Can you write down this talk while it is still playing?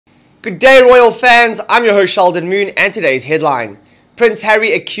Good day, royal fans. I'm your host Sheldon Moon, and today's headline: Prince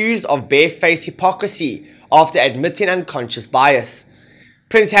Harry accused of barefaced hypocrisy after admitting unconscious bias.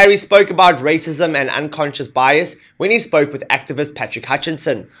 Prince Harry spoke about racism and unconscious bias when he spoke with activist Patrick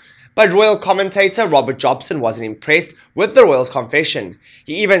Hutchinson. But royal commentator Robert Jobson wasn't impressed with the royal's confession.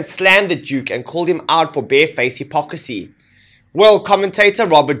 He even slammed the Duke and called him out for barefaced hypocrisy. Royal commentator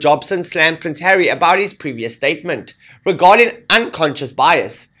Robert Jobson slammed Prince Harry about his previous statement regarding unconscious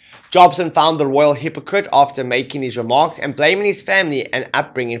bias. Jobson found the royal hypocrite after making his remarks and blaming his family and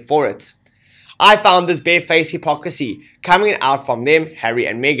upbringing for it. "I found this barefaced hypocrisy coming out from them, Harry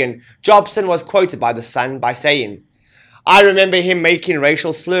and Meghan," Jobson was quoted by The Sun by saying. "I remember him making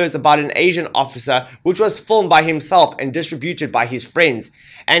racial slurs about an Asian officer, which was filmed by himself and distributed by his friends,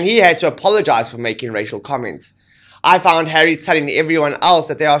 and he had to apologize for making racial comments. I found Harry telling everyone else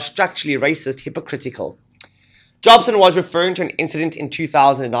that they are structurally racist, hypocritical." Jobson was referring to an incident in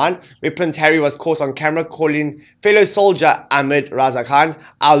 2009 where Prince Harry was caught on camera calling fellow soldier Ahmed Raza Khan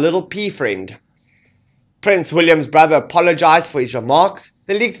 "our little P friend." Prince William's brother apologized for his remarks.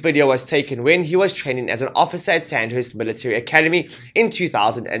 The leaked video was taken when he was training as an officer at Sandhurst Military Academy in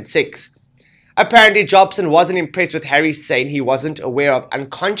 2006. Apparently, Jobson wasn't impressed with Harry saying he wasn't aware of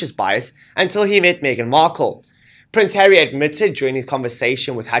unconscious bias until he met Meghan Markle. Prince Harry admitted during his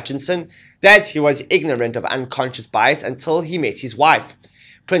conversation with Hutchinson that he was ignorant of unconscious bias until he met his wife.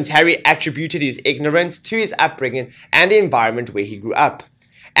 Prince Harry attributed his ignorance to his upbringing and the environment where he grew up.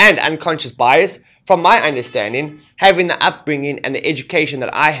 And unconscious bias, from my understanding, having the upbringing and the education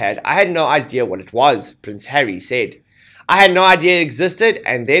that I had no idea what it was, Prince Harry said. "I had no idea it existed,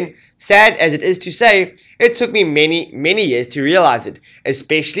 and then, sad as it is to say, it took me many years to realize it,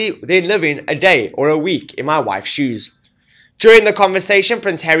 especially then living a day or a week in my wife's shoes." During the conversation,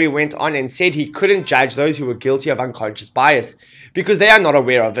 Prince Harry went on and said he couldn't judge those who were guilty of unconscious bias because they are not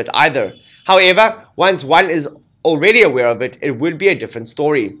aware of it either. However, once one is already aware of it, it would be a different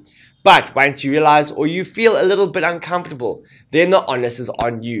story. But once you realize or you feel a little bit uncomfortable, then the onus is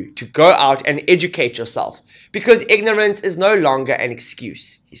on you to go out and educate yourself, because ignorance is no longer an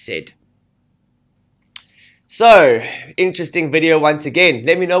excuse, he said. So, interesting video once again.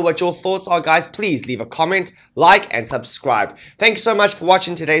 Let me know what your thoughts are, guys. Please leave a comment, like, and subscribe. Thank you so much for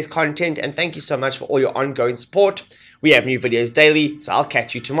watching today's content, and thank you so much for all your ongoing support. We have new videos daily, so I'll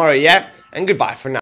catch you tomorrow, yeah? And goodbye for now.